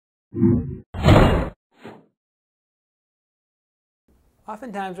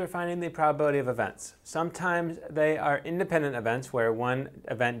Oftentimes we're finding the probability of events. Sometimes they are independent events where one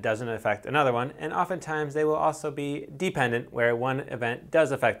event doesn't affect another one, and oftentimes they will also be dependent where one event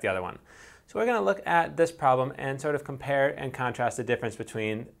does affect the other one. So we're going to look at this problem and sort of compare and contrast the difference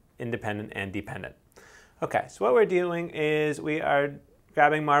between independent and dependent. Okay, so what we're doing is we are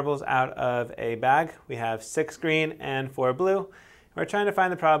grabbing marbles out of a bag. We have 6 green and 4 blue. We're trying to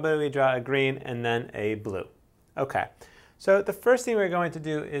find the probability we draw a green and then a blue. Okay. So the first thing we're going to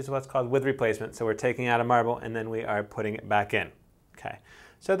do is what's called with replacement. So we're taking out a marble and then we are putting it back in. Okay.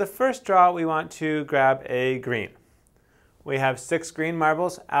 So the first draw, we want to grab a green. We have 6 green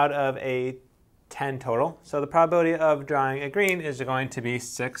marbles out of a 10 total. So the probability of drawing a green is going to be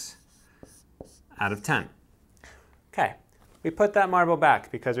 6 out of 10. Okay. We put that marble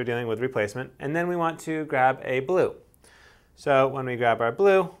back because we're dealing with replacement. And then we want to grab a blue. So when we grab our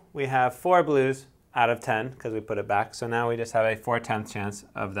blue, we have 4 blues out of 10 because we put it back. So now we just have a 4/10 chance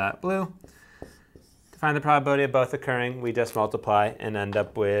of that blue. To find the probability of both occurring, we just multiply and end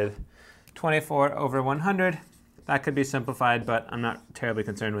up with 24 over 100. That could be simplified, but I'm not terribly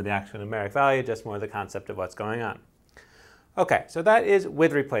concerned with the actual numeric value, just more the concept of what's going on. Okay, so that is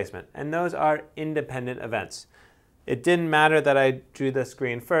with replacement, and those are independent events. It didn't matter that I drew this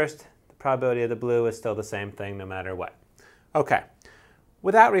green first. The probability of the blue is still the same thing no matter what. Okay.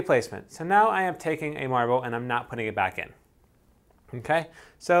 Without replacement. So now I am taking a marble and I'm not putting it back in. Okay,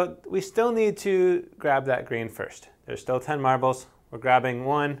 so we still need to grab that green first. There's still 10 marbles. We're grabbing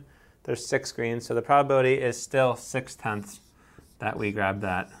 1. There's 6 greens, so the probability is still 6/10 that we grab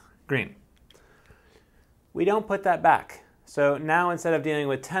that green. We don't put that back. So now instead of dealing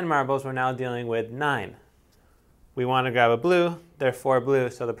with 10 marbles, we're now dealing with 9. We want to grab a blue. There are 4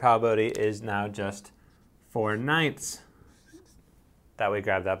 blue, so the probability is now just 4/9 that we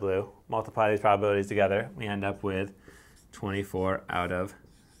grab that blue. Multiply these probabilities together, we end up with 24 out of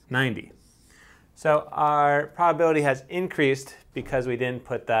 90. So our probability has increased because we didn't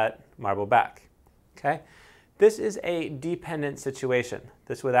put that marble back. Okay? This is a dependent situation,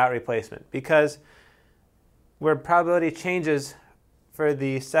 this without replacement, because where probability changes for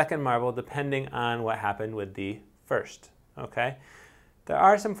the second marble depending on what happened with the first. Okay? There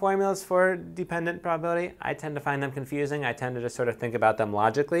are some formulas for dependent probability. I tend to find them confusing. I tend to just sort of think about them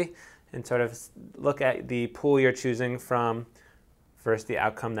logically and sort of look at the pool you're choosing from versus the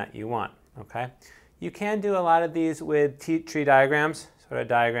outcome that you want. Okay? You can do a lot of these with tree diagrams, sort of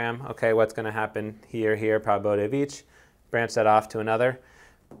diagram, okay, what's going to happen here, here, probability of each, branch that off to another.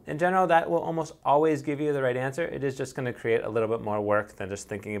 In general, that will almost always give you the right answer. It is just going to create a little bit more work than just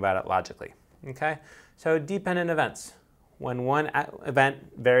thinking about it logically. Okay? So dependent events. When one event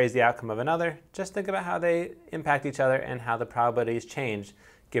varies the outcome of another, just think about how they impact each other and how the probabilities change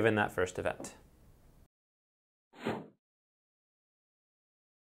given that first event.